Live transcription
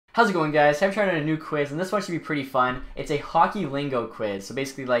How's it going, guys? I'm trying out a new quiz, and this one should be pretty fun. It's a hockey lingo quiz. So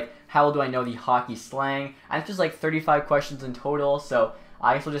basically, like, how well do I know the hockey slang? I think there's like 35 questions in total, so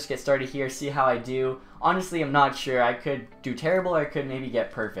I guess we'll just get started here, see how I do. Honestly, I'm not sure. I could do terrible, or I could maybe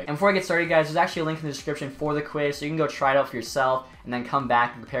get perfect. And before I get started, guys, there's actually a link in the description for the quiz, so you can go try it out for yourself, and then come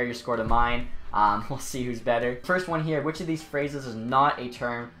back and compare your score to mine. We'll see who's better. First one here, which of these phrases is not a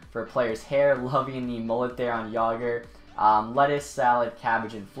term for a player's hair? Loving the mullet there on Yager. Lettuce, salad,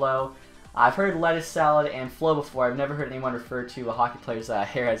 cabbage, and flow. I've heard lettuce, salad, and flow before. I've never heard anyone refer to a hockey player's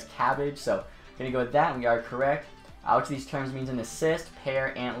hair as cabbage, so I'm going to go with that, and we are correct. Which of these terms means an assist?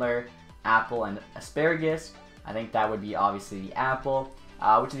 Pear, antler, apple, and asparagus. I think that would be obviously the apple.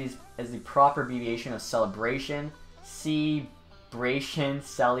 Which of these is the proper abbreviation of celebration? C-bration,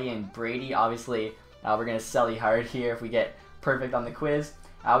 Selly, and Brady. Obviously, we're going to Selly hard here if we get perfect on the quiz.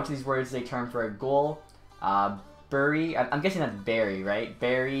 Which of these words is a term for a goal? Bury, I'm guessing that's bury, right?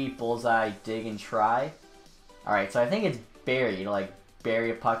 Bury, bullseye, dig, and try. Alright, so I think it's bury, to like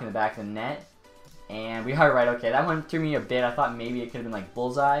bury a puck in the back of the net. And we are right, okay, that one threw me a bit. I thought maybe it could have been like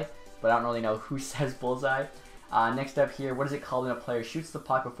bullseye, but I don't really know who says bullseye. Next up here, what is it called when a player shoots the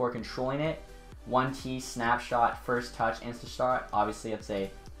puck before controlling it? 1T, snapshot, first touch, instant shot. Obviously, it's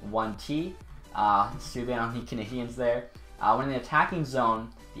a 1T. Stupid on the Canadians there. When in the attacking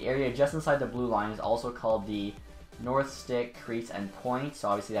zone, the area just inside the blue line is also called the north stick, crease, and point. So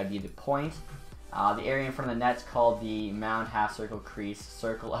obviously that would be the point. The area in front of the net is called the mound, half circle, crease,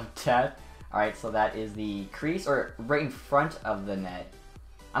 circle of death. Alright, so that is the crease, or right in front of the net.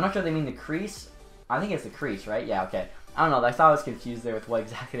 I'm not sure if they mean the crease. I think it's the crease, right? Yeah, okay. I don't know, I thought I was confused there with what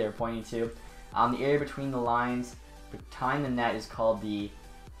exactly they were pointing to. The area between the lines, behind the net, is called the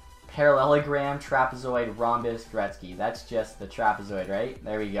parallelogram, trapezoid, rhombus, Gretzky. That's just the trapezoid, right?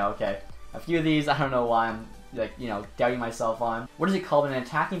 There we go, okay. A few of these, I don't know why I'm, like, you know, doubting myself on. What is it called when an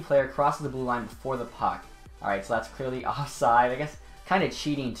attacking player crosses the blue line before the puck? Alright, so that's clearly offside. I guess kind of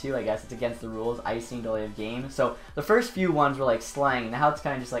cheating too, I guess. It's against the rules, icing, delay of game. So the first few ones were like slang. Now it's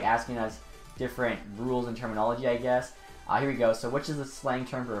kind of just like asking us different rules and terminology, I guess. Here we go. So which is the slang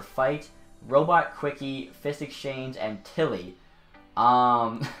term for a fight? Robot, quickie, fist exchange, and tilly.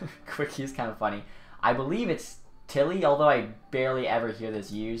 Quickie is kind of funny. I believe it's tilly, although I barely ever hear this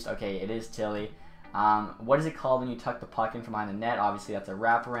used. Okay, it is tilly. What is it called when you tuck the puck in from behind the net? Obviously, that's a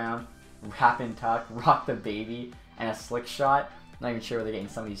wraparound, wrap and tuck, rock the baby, and a slick shot. I'm not even sure where they're getting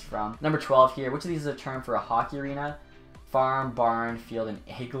some of these from. Number 12 here. Which of these is a term for a hockey arena? Farm, barn, field, and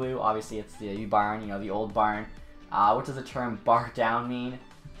igloo. Obviously, it's the barn, you know, the old barn. What does the term bar down mean?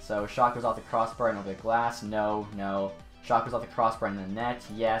 So, shot goes off the crossbar and over the glass. No, no. Shot goes off the crossbar and the net.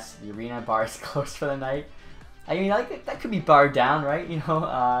 Yes. The arena bar is closed for the night. I mean, that could be barred down, right? You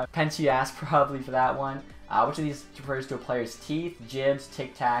know, Pence you asked probably for that one. Which of these refers to a player's teeth? Jibs,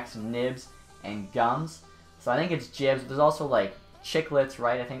 tic-tacs, nibs, and gums. So I think it's jibs. There's also like chiclets,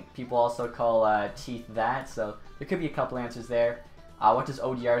 right? I think people also call teeth that. So there could be a couple answers there. What does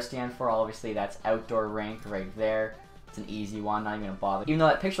ODR stand for? Obviously, that's outdoor rink right there. It's an easy one, not even gonna bother. Even though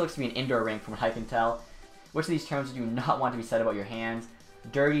that picture looks to be an indoor rink from what I can tell. Which of these terms do you not want to be said about your hands?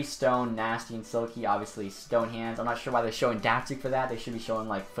 Dirty, stone, nasty, and silky. Obviously, stone hands. I'm not sure why they're showing Danzig for that. They should be showing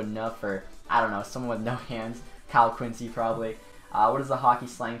like Fanuff or, I don't know, someone with no hands. Kyle Quincy probably. What is the hockey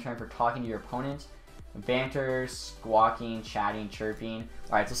slang term for talking to your opponent? Banter, squawking, chatting, chirping.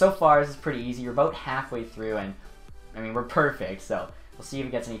 Alright, so far this is pretty easy. We're about halfway through, and I mean, we're perfect, so we'll see if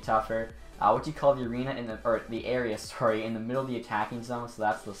it gets any tougher. What do you call the arena or the area, sorry, in the middle of the attacking zone? So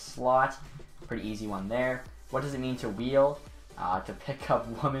that's the slot. Pretty easy one there. What does it mean to wheel? To pick up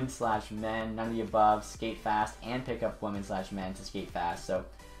women / men, none of the above, skate fast, and pick up women / men to skate fast. So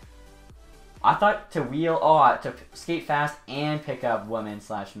I thought to wheel, to skate fast and pick up women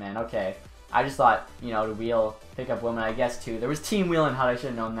 / men. Okay, I just thought, you know, to wheel, pick up women, I guess too. There was team wheel and how I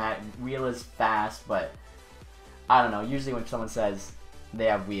should have known that. Wheel is fast, but I don't know. Usually when someone says they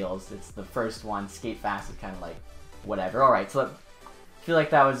have wheels, it's the first one. Skate fast is kind of like whatever. Alright, so I feel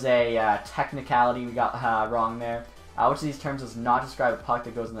like that was a technicality we got wrong there. Which of these terms does not describe a puck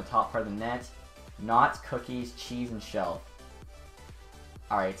that goes in the top part of the net? Knots, cookies, cheese, and shelf.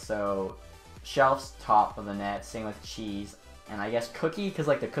 Alright, so shelf's top of the net, same with cheese. And I guess cookie, because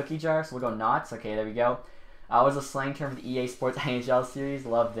like the cookie jar, so we'll go knots. Okay, there we go. Was a slang term for the EA Sports NHL series.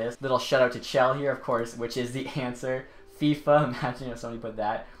 Love this. Little shout out to Chell here, of course, which is the answer. FIFA, imagine if somebody put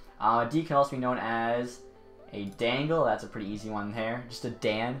that. D can also be known as a dangle. That's a pretty easy one there. Just a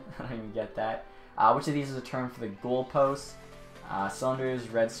Dan. I don't even get that. Which of these is a term for the goalposts? Cylinders,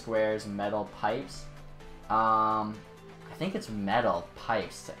 red squares, metal pipes. I think it's metal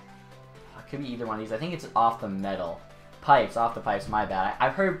pipes. It could be either one of these. I think it's off the metal. pipes, off the pipes, my bad.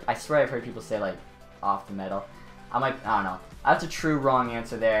 I swear I've heard people say, like, off the metal. I don't know. That's a true wrong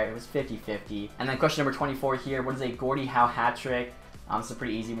answer there. It was 50-50. And then question number 24 here. What is a Gordie Howe hat trick? It's a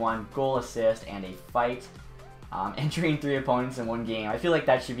pretty easy one. Goal, assist, and a fight. Entering 3 opponents in 1 game. I feel like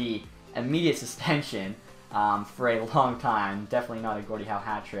that should be immediate suspension for a long time. Definitely not a Gordie Howe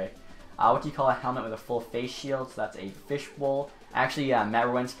hat trick. What do you call a helmet with a full face shield? So that's a fishbowl. Actually, Matt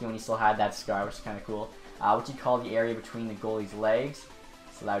Rowinski, when he still had that scar, which is kind of cool. What do you call the area between the goalie's legs?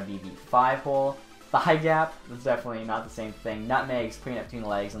 So that would be the 5-hole. Thigh gap, that's definitely not the same thing. Nutmegs, putting it between the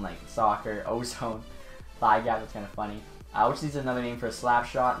legs in like soccer. Ozone, thigh gap, that's kind of funny. Which of these is another name for a slap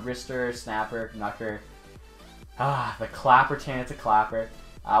shot? Wrister, snapper, knucker. The clapperton, it's a clapper.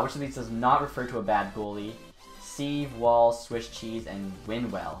 Which of these does not refer to a bad goalie? Sieve, Wall, Swiss cheese, and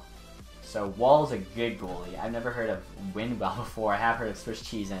Winwell. So Wall's a good goalie. I've never heard of Winwell before. I have heard of Swiss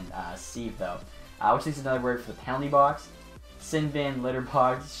cheese and Sieve though. Which of these is another word for the penalty box? Sin bin, litter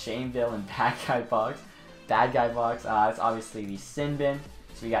box, Shameville, and bad guy box. Bad guy box, it's obviously the sin bin.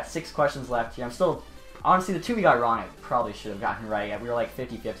 So we got 6 questions left here. I'm still, honestly, the 2 we got wrong, I probably should have gotten right. We were like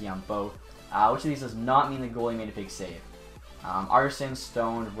 50-50 on both. Which of these does not mean the goalie made a big save? Arson,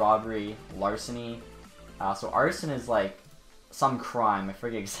 stoned, robbery, larceny. So arson is like some crime. I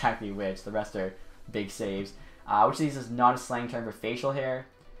forget exactly which. The rest are big saves. Which of these is not a slang term for facial hair?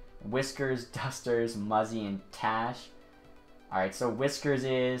 Whiskers, dusters, muzzy, and tash. Alright, so whiskers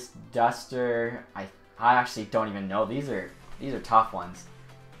is, duster, I actually don't even know. These are tough ones.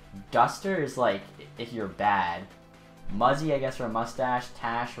 Duster is like if you're bad. Muzzy, I guess, for a mustache.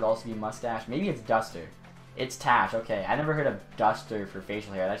 Tash would also be mustache. Maybe it's duster. It's tash, okay. I never heard of duster for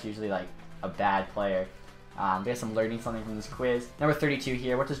facial hair. That's usually like a bad player. I guess I'm learning something from this quiz. Number 32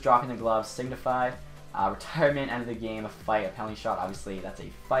 here. What does dropping the gloves signify? Retirement, end of the game, a fight, a penalty shot. Obviously, that's a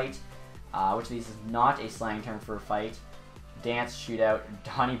fight. Which of these is not a slang term for a fight? Dance, shootout,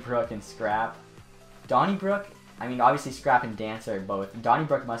 Donnybrook, and scrap. Donnybrook? I mean, obviously scrap and dance are both.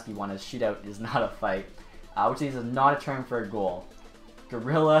 Donnybrook must be one, as shootout is not a fight. Which of these is not a term for a goal?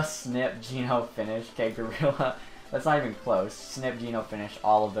 Gorilla, snip, Geno, finish. Okay, gorilla, that's not even close. Snip, Geno, finish,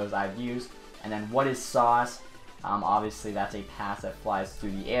 all of those I've used. And then what is sauce? Obviously that's a pass that flies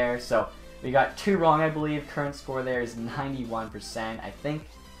through the air. So we got 2 wrong, I believe. Current score there is 91%, I think.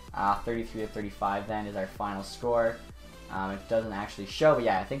 33-35 then is our final score. It doesn't actually show, but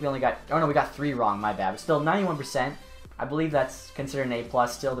yeah, I think we only got, oh no, we got 3 wrong, my bad. But still, 91%. I believe that's considered an A+.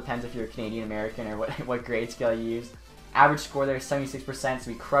 Still depends if you're Canadian American or what grade scale you use. Average score there is 76%, so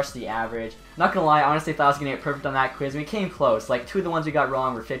we crushed the average. Not gonna lie, I honestly thought I was gonna get perfect on that quiz. We came close. Like, 2 of the ones we got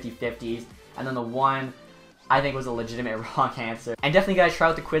wrong were 50-50s, and then the 1 I think was a legitimate wrong answer. And definitely guys, try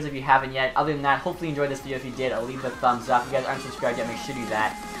out the quiz if you haven't yet. Other than that, hopefully you enjoyed this video. If you did, leave a thumbs up. If you guys aren't subscribed yet, make sure to do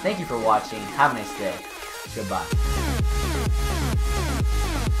that. Thank you for watching. Have a nice day. Goodbye.